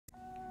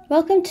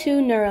Welcome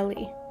to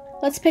Neurally.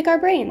 Let's pick our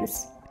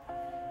brains.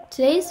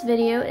 Today's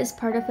video is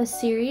part of a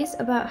series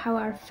about how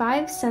our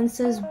 5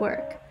 senses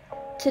work.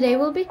 Today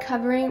we'll be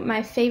covering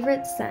my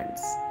favorite sense,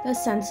 the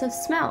sense of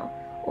smell,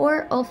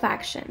 or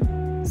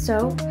olfaction.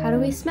 So, how do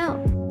we smell?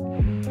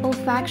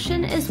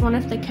 Olfaction is one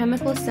of the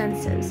chemical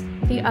senses,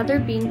 the other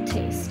being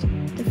taste.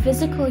 The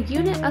physical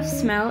unit of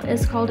smell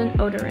is called an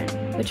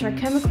odorant, which are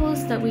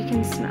chemicals that we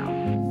can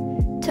smell.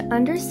 To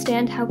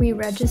understand how we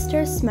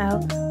register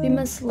smell, we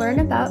must learn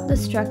about the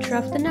structure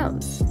of the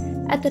nose.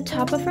 At the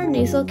top of our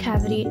nasal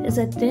cavity is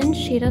a thin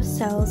sheet of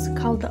cells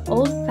called the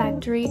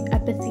olfactory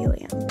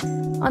epithelium.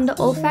 On the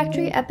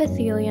olfactory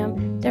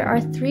epithelium, there are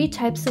 3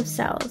 types of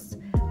cells.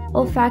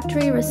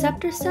 Olfactory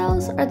receptor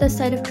cells are the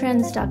site of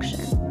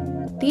transduction.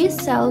 These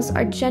cells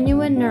are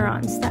genuine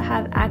neurons that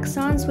have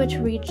axons which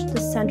reach the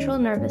central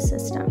nervous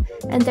system,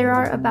 and there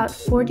are about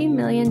 40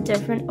 million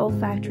different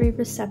olfactory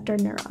receptor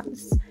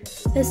neurons.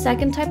 The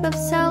second type of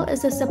cell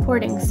is a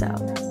supporting cell,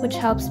 which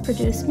helps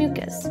produce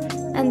mucus,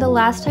 and the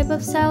last type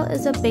of cell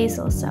is a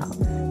basal cell,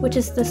 which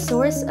is the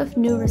source of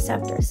new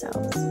receptor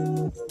cells.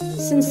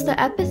 Since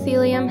the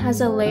epithelium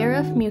has a layer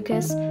of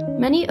mucus,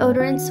 many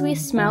odorants we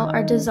smell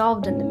are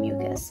dissolved in the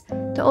mucus.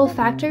 The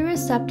olfactory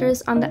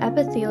receptors on the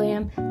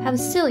epithelium have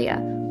cilia,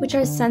 which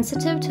are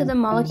sensitive to the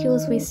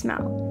molecules we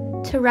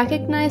smell. To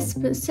recognize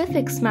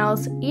specific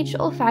smells, each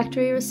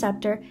olfactory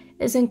receptor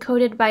is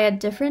encoded by a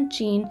different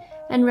gene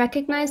and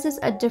recognizes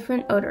a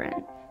different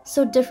odorant,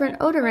 so different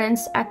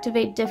odorants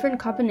activate different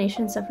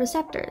combinations of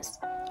receptors.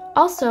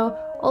 Also,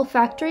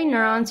 olfactory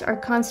neurons are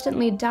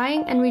constantly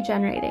dying and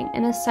regenerating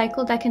in a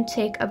cycle that can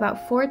take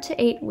about 4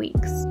 to 8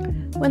 weeks.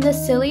 When the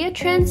cilia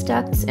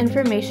transducts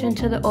information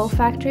to the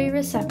olfactory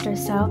receptor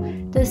cell,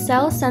 the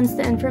cell sends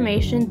the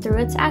information through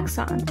its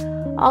axon.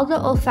 All the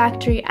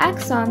olfactory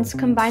axons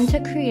combine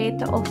to create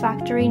the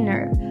olfactory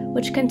nerve,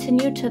 which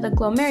continue to the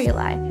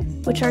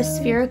glomeruli, which are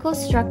spherical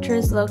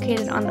structures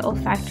located on the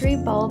olfactory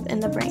bulb in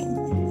the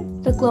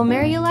brain. The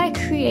glomeruli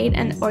create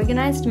an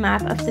organized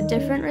map of the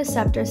different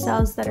receptor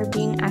cells that are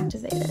being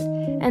activated,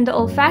 and the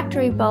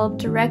olfactory bulb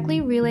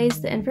directly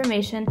relays the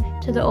information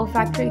to the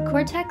olfactory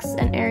cortex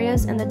and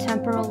areas in the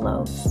temporal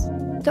lobes.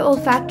 The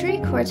olfactory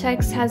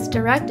cortex has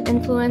direct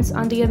influence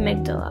on the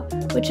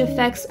amygdala, which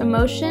affects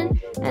emotion,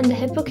 and the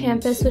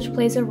hippocampus, which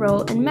plays a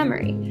role in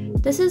memory.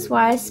 This is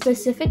why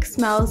specific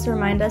smells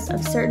remind us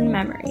of certain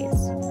memories.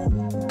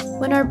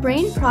 When our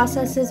brain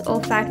processes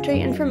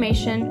olfactory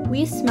information,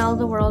 we smell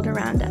the world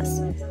around us.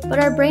 But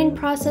our brain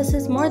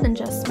processes more than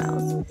just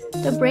smells.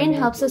 The brain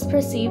helps us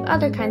perceive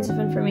other kinds of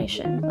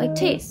information, like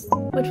taste,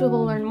 which we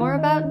will learn more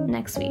about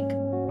next week.